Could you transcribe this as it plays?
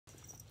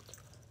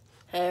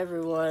Hey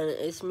everyone,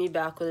 it's me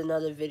back with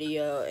another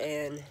video,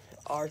 and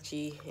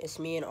Archie. It's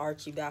me and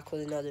Archie back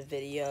with another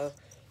video.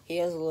 He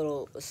has a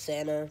little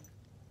Santa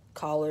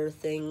collar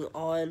thing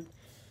on,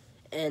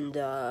 and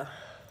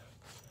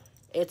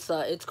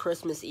it's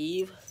Christmas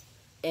Eve,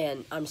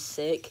 and I'm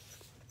sick.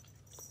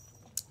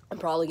 I'm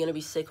probably gonna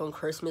be sick on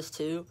Christmas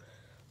too.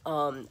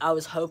 I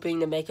was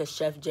hoping to make a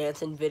Chef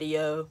Jansen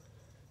video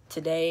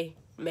today,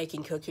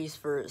 making cookies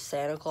for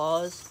Santa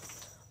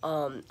Claus.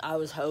 I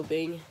was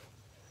hoping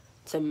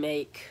to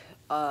make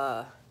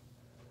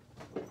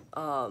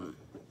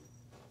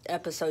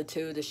episode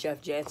 2 of the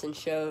Chef Jansen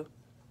show,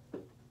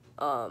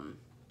 but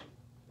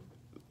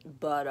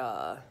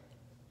I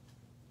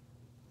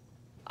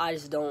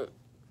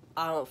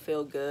don't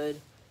feel good.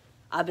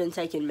 I've been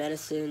taking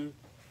medicine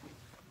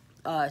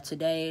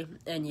today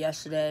and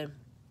yesterday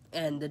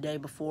and the day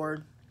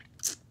before,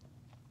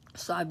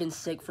 so I've been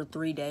sick for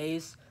 3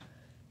 days,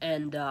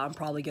 and I'm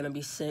probably gonna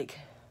be sick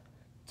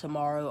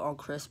tomorrow on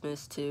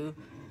Christmas too.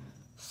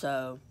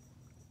 So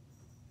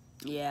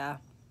yeah,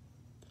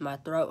 my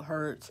throat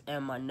hurts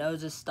and my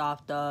nose is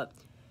stopped up,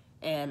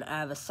 and I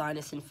have a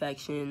sinus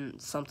infection,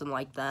 something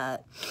like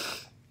that.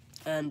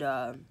 And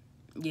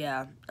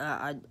yeah,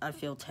 I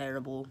feel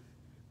terrible,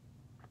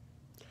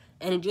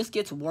 and it just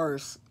gets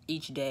worse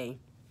each day.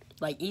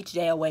 Like, each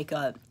day I wake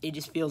up, it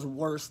just feels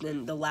worse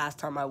than the last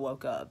time I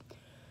woke up.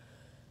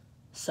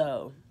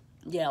 So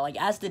yeah, like,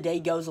 as the day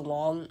goes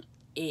along,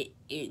 it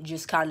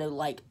just kind of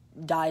like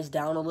dies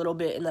down a little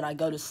bit, and then I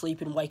go to sleep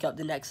and wake up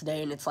the next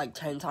day and it's like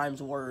 10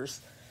 times worse.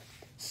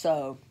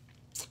 So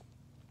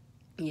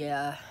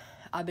yeah,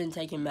 I've been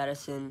taking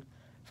medicine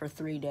for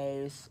 3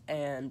 days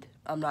and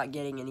I'm not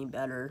getting any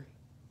better.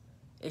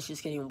 It's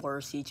just getting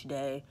worse each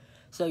day.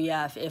 So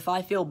yeah, if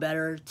I feel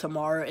better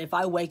tomorrow, if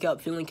I wake up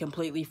feeling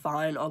completely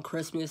fine on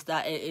Christmas,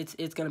 that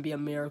it's gonna be a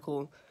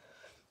miracle.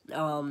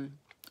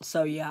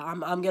 So yeah,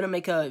 I'm gonna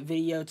make a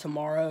video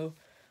tomorrow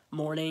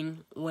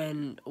morning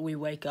when we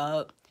wake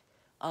up.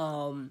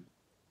 And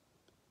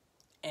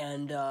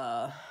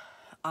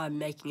I'm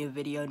making a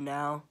video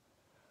now.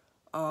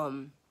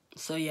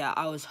 So yeah,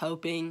 I was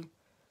hoping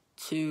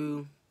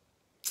to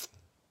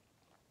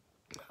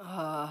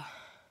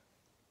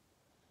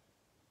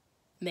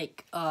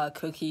make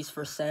cookies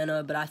for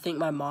Santa, but I think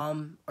my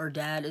mom or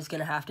dad is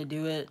gonna have to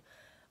do it.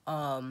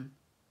 I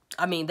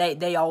mean,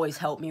 they always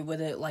help me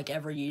with it, like,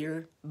 every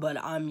year, but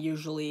I'm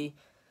usually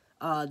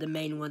the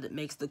main one that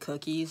makes the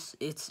cookies.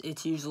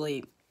 It's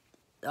usually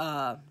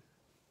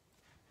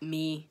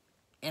me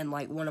and,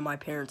 like, one of my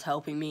parents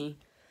helping me,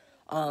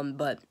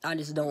 but I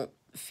just don't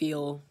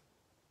feel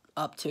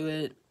up to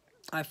it.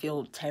 I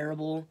feel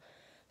terrible.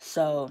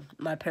 So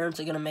my parents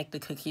are gonna make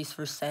the cookies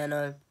for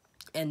Santa,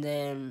 and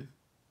then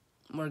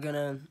we're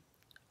gonna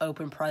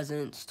open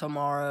presents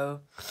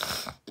tomorrow.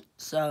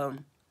 So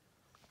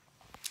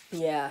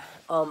yeah.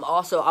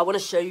 Also, I want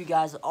to show you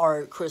guys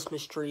our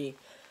Christmas tree.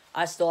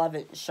 I still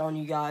haven't shown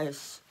you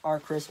guys our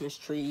Christmas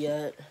tree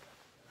yet.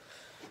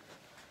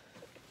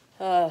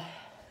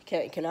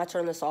 Can I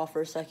turn this off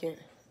for a second?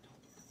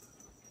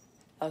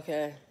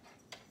 Okay.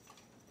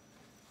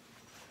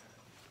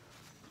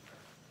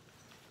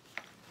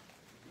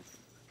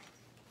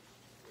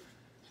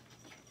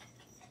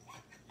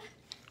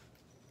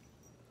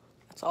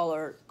 That's all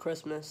our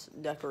Christmas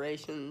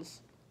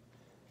decorations.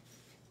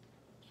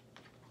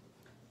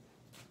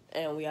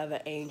 And we have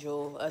an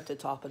angel at the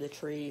top of the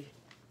tree.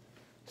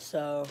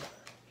 So,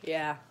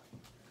 yeah.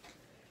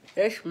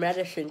 This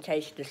medicine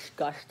tastes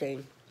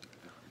disgusting.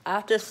 I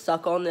have to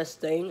suck on this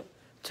thing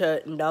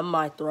to numb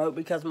my throat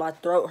because my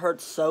throat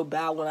hurts so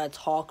bad when I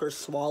talk or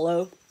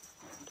swallow.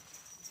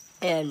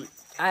 And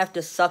I have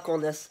to suck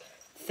on this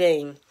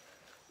thing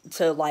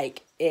to,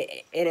 like,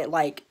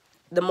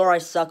 the more I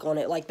suck on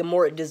it, like, the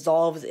more it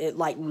dissolves, it,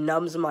 like,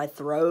 numbs my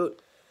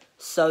throat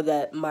so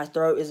that my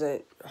throat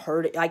isn't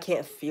hurting. I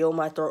can't feel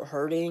my throat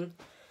hurting.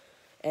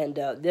 And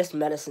this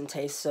medicine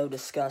tastes so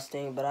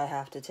disgusting, but I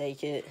have to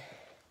take it.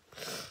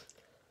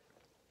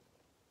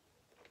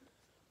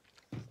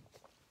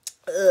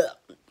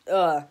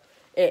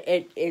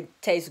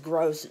 It tastes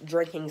gross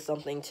drinking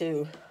something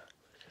too.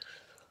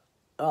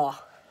 I'm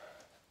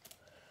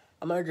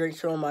gonna drink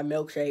some of my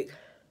milkshake.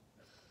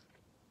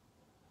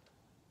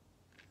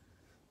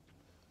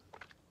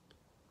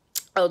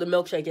 Oh, the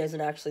milkshake isn't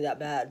actually that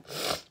bad.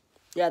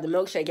 Yeah, the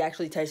milkshake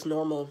actually tastes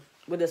normal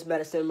with this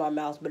medicine in my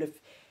mouth, but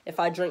if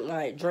I drink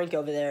my drink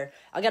over there,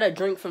 I got a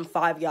drink from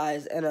Five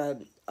Guys and a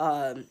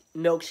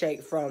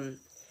milkshake from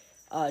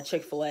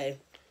Chick-fil-A.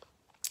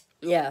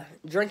 Yeah,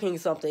 drinking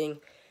something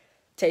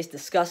tastes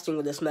disgusting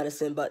with this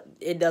medicine, but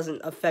it doesn't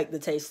affect the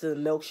taste of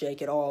the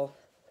milkshake at all.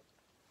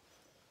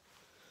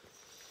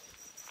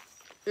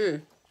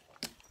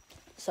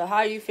 So how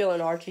are you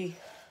feeling, Archie?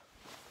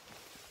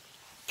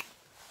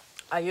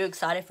 Are you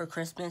excited for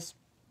Christmas?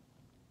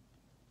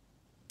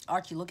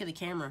 Archie, look at the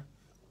camera.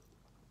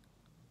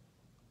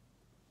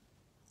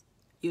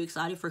 You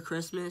excited for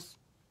Christmas?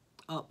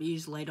 Oh, you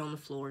just laid on the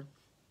floor.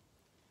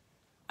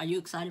 Are you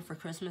excited for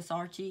Christmas,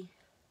 Archie?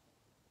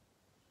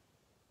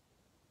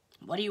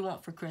 What do you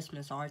want for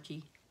Christmas,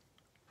 Archie?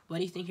 What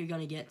do you think you're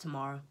going to get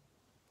tomorrow?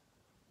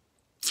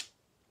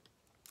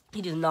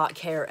 He does not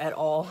care at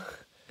all.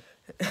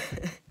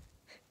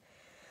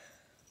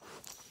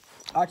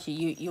 Archie,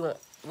 you want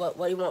what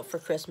do you want for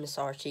Christmas,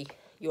 Archie?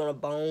 You want a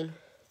bone? You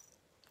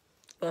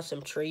want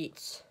some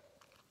treats?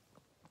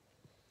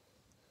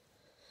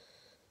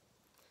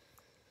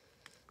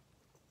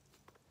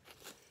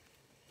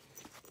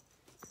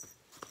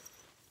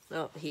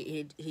 No,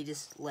 he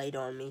just laid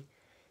on me.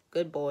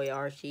 Good boy,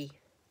 Archie.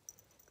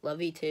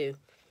 Love you too.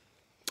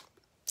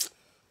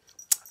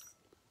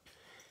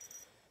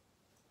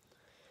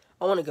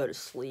 I want to go to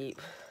sleep.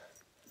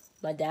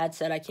 My dad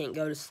said I can't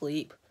go to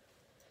sleep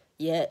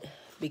yet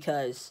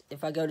because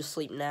if I go to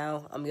sleep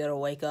now, I'm going to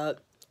wake up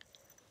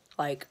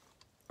like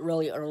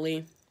really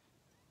early.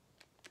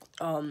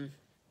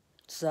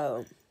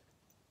 So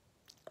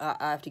I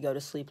have to go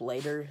to sleep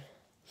later.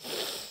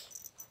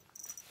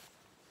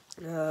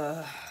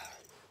 I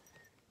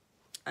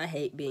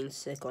hate being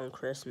sick on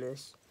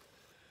Christmas.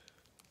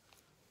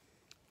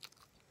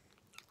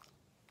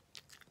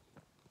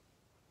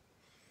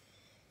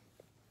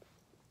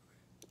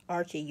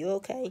 Archie, you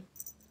okay?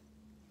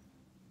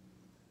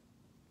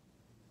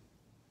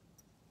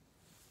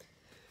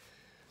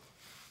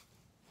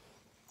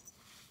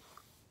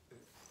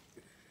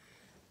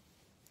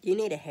 You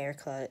need a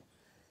haircut.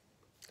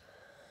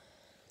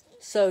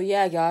 So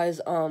yeah,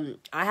 guys, I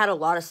had a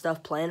lot of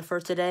stuff planned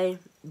for today,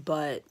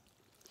 but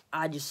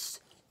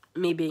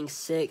me being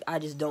sick, I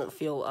just don't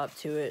feel up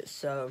to it,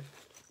 so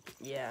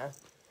yeah.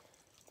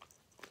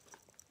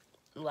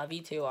 Love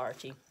you too,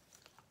 Archie.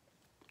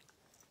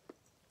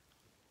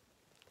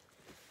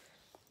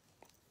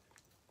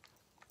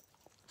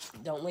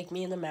 Don't lick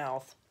me in the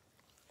mouth.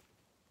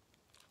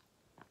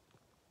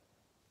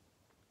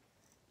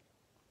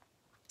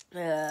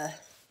 I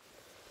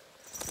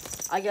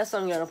guess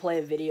I'm gonna play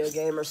a video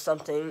game or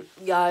something.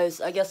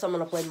 Guys, I guess I'm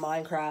gonna play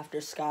Minecraft or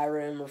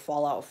Skyrim or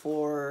Fallout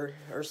 4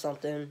 or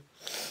something.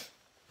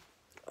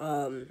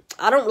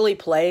 I don't really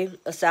play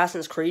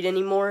Assassin's Creed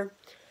anymore.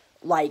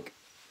 Like,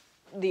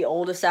 the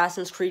old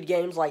Assassin's Creed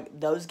games, like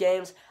those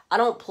games. I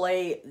don't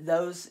play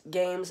those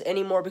games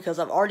anymore because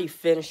I've already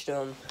finished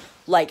them,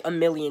 like, a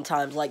million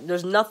times. Like,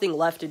 there's nothing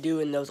left to do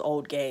in those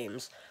old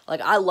games. Like,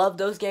 I love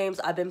those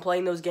games. I've been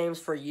playing those games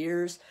for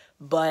years,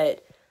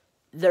 but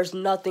there's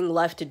nothing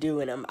left to do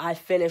in them. I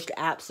finished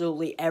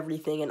absolutely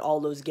everything in all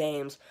those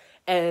games.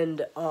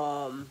 And,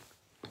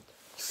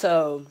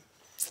 so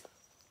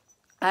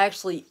I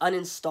actually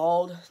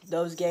uninstalled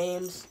those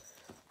games.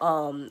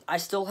 I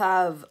still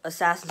have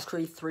Assassin's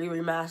Creed 3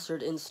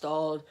 Remastered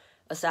installed,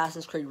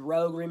 Assassin's Creed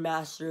Rogue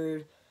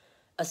Remastered,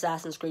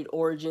 Assassin's Creed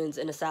Origins,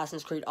 and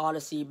Assassin's Creed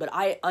Odyssey, but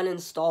I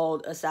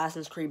uninstalled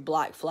Assassin's Creed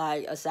Black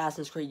Flag,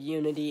 Assassin's Creed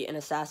Unity, and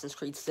Assassin's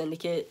Creed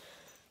Syndicate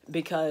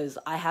because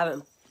I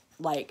haven't,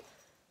 like,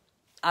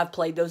 I've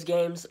played those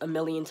games a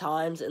million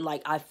times, and,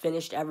 like, I've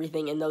finished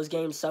everything in those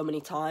games so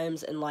many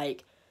times, and,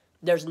 like,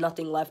 there's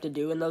nothing left to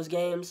do in those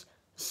games.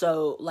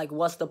 So, like,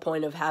 what's the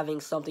point of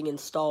having something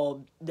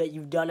installed that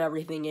you've done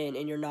everything in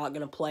and you're not going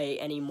to play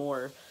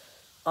anymore?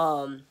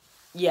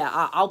 Yeah,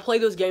 I'll play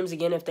those games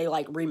again if they,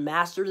 like,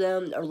 remaster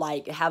them or,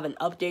 like, have an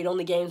update on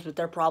the games, but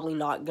they're probably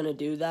not going to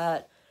do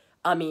that.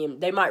 I mean,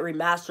 they might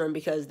remaster them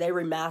because they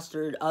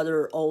remastered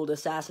other old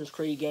Assassin's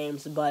Creed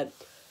games, but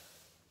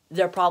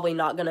they're probably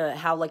not going to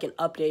have, like, an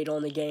update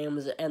on the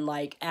games and,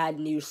 like, add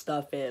new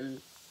stuff in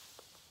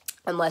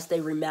unless they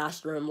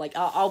remaster them. Like,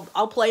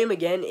 I'll play them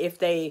again if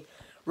they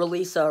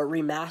release a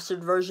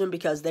remastered version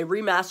because they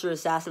remastered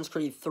Assassin's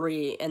Creed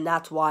 3, and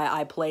that's why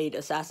I played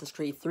Assassin's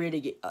Creed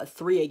 3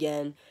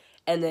 again,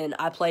 and then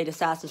I played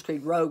Assassin's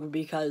Creed Rogue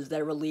because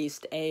they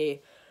released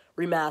a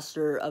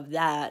remaster of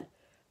that,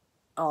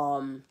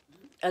 and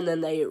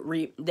then they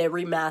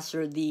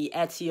remastered the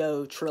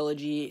Ezio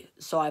trilogy,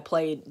 so I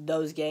played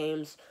those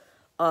games,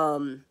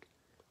 but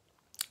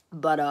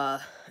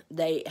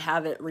they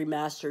haven't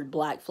remastered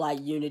Black Flag,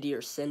 Unity,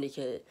 or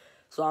Syndicate,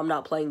 so I'm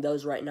not playing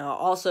those right now.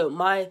 Also,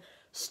 my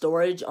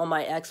storage on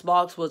my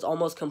Xbox was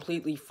almost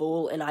completely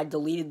full, and I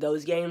deleted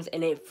those games,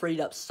 and it freed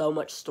up so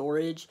much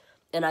storage,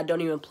 and I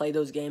don't even play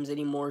those games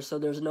anymore, so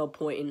there's no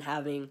point in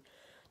having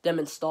them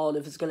installed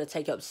if it's going to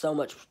take up so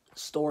much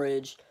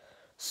storage.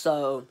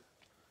 So,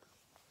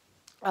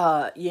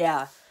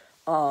 yeah,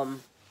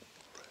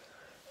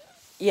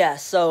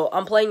 so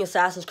I'm playing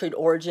Assassin's Creed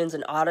Origins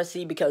and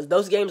Odyssey because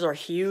those games are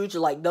huge.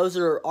 Like, those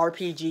are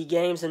RPG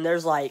games, and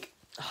there's, like,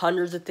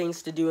 hundreds of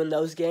things to do in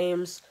those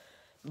games,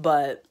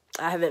 but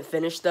I haven't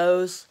finished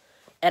those,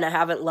 and I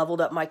haven't leveled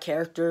up my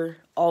character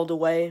all the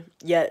way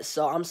yet,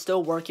 so I'm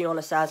still working on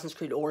Assassin's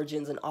Creed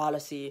Origins and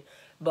Odyssey,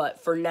 but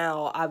for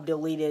now, I've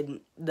deleted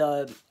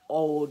the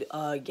old,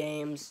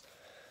 games,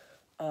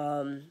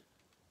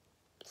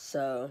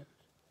 so,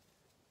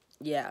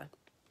 yeah,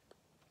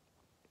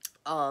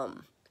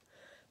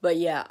 but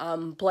yeah,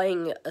 I'm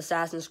playing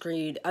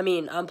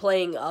I'm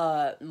playing,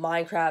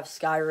 Minecraft,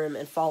 Skyrim,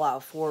 and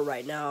Fallout 4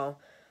 right now,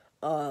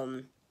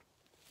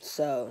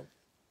 so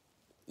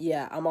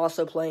yeah, I'm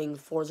also playing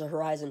Forza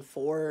Horizon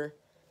 4,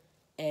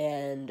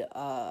 and,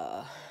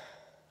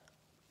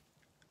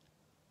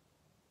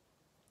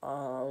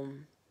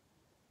 Um,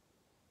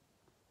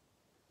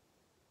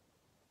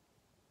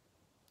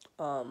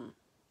 um,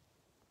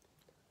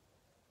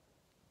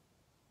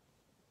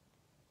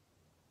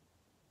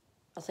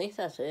 I think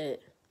that's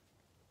it.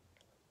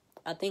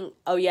 I think,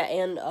 oh yeah,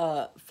 and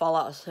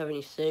Fallout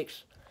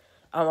 76.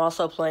 I'm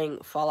also playing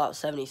Fallout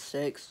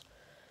 76.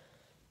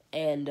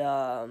 And,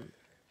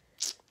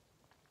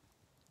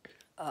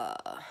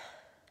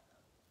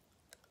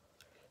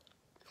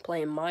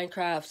 playing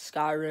Minecraft,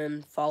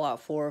 Skyrim,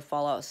 Fallout 4,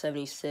 Fallout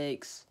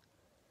 76,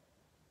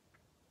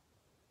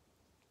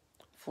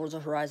 Forza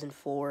Horizon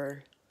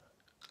 4.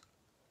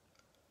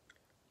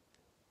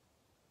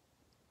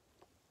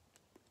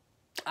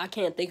 I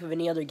can't think of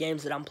any other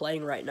games that I'm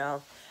playing right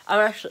now.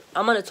 I'm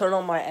gonna turn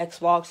on my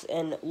Xbox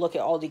and look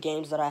at all the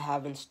games that I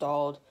have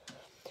installed.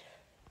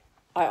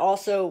 I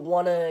also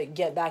want to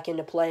get back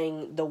into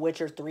playing The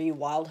Witcher 3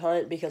 Wild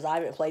Hunt because I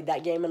haven't played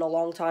that game in a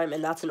long time,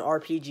 and that's an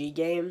RPG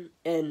game,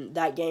 and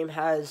that game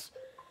has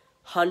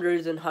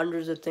hundreds and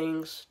hundreds of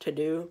things to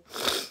do.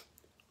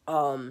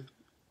 I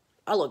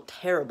look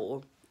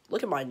terrible.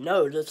 Look at my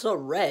nose. It's so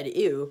red.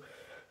 Ew.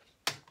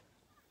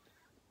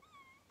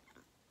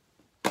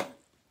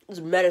 This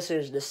medicine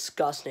is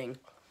disgusting.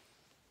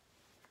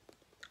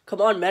 Come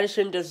on,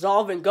 medicine,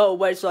 dissolve and go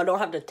away so I don't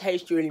have to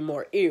taste you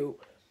anymore. Ew.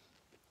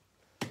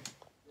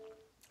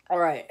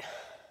 Alright.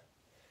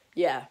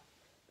 Yeah.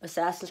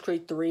 Assassin's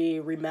Creed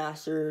 3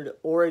 Remastered,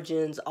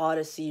 Origins,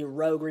 Odyssey,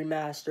 Rogue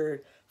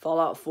Remastered,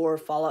 Fallout 4,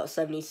 Fallout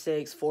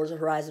 76, Forza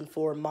Horizon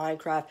 4,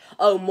 Minecraft.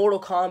 Oh,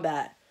 Mortal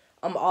Kombat.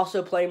 I'm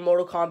also playing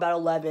Mortal Kombat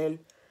 11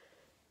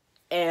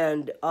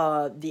 and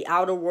The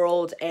Outer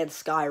Worlds and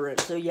Skyrim.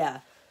 So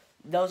yeah,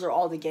 those are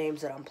all the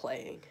games that I'm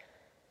playing.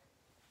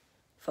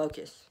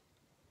 Focus.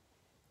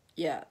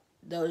 Yeah,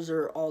 those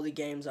are all the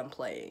games I'm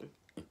playing.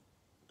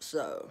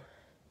 So,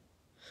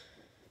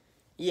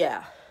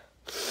 yeah.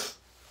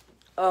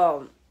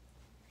 Oh,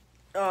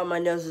 my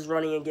nose is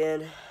running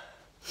again.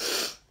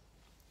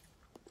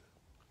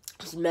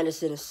 This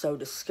medicine is so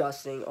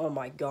disgusting. Oh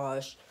my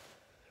gosh.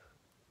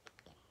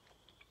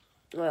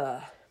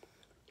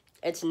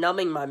 It's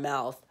numbing my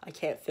mouth. I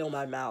can't feel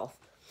my mouth.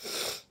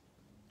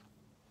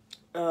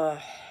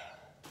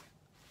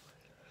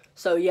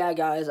 So yeah,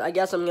 guys, I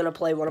guess I'm gonna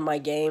play one of my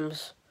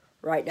games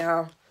right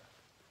now.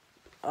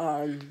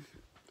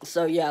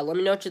 So yeah, let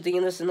me know what you think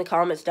of this in the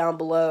comments down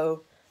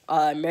below.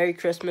 Merry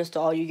Christmas to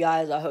all you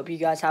guys. I hope you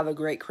guys have a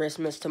great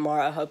Christmas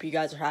tomorrow. I hope you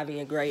guys are having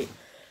a great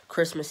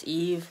Christmas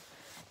Eve.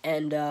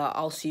 And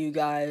I'll see you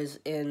guys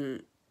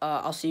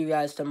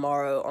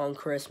tomorrow on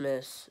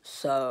Christmas.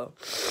 So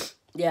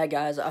yeah,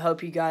 guys, I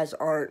hope you guys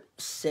aren't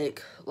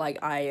sick like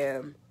I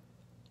am.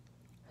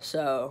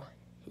 So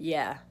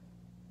yeah.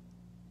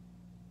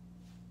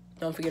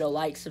 Don't forget to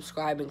like,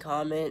 subscribe, and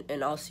comment,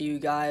 and I'll see you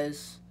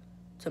guys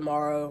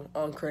tomorrow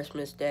on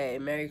Christmas Day.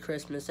 Merry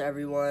Christmas,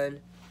 everyone.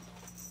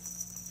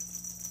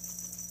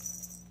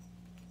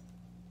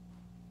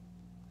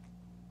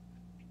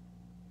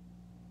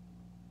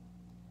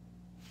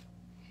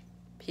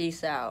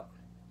 Peace out.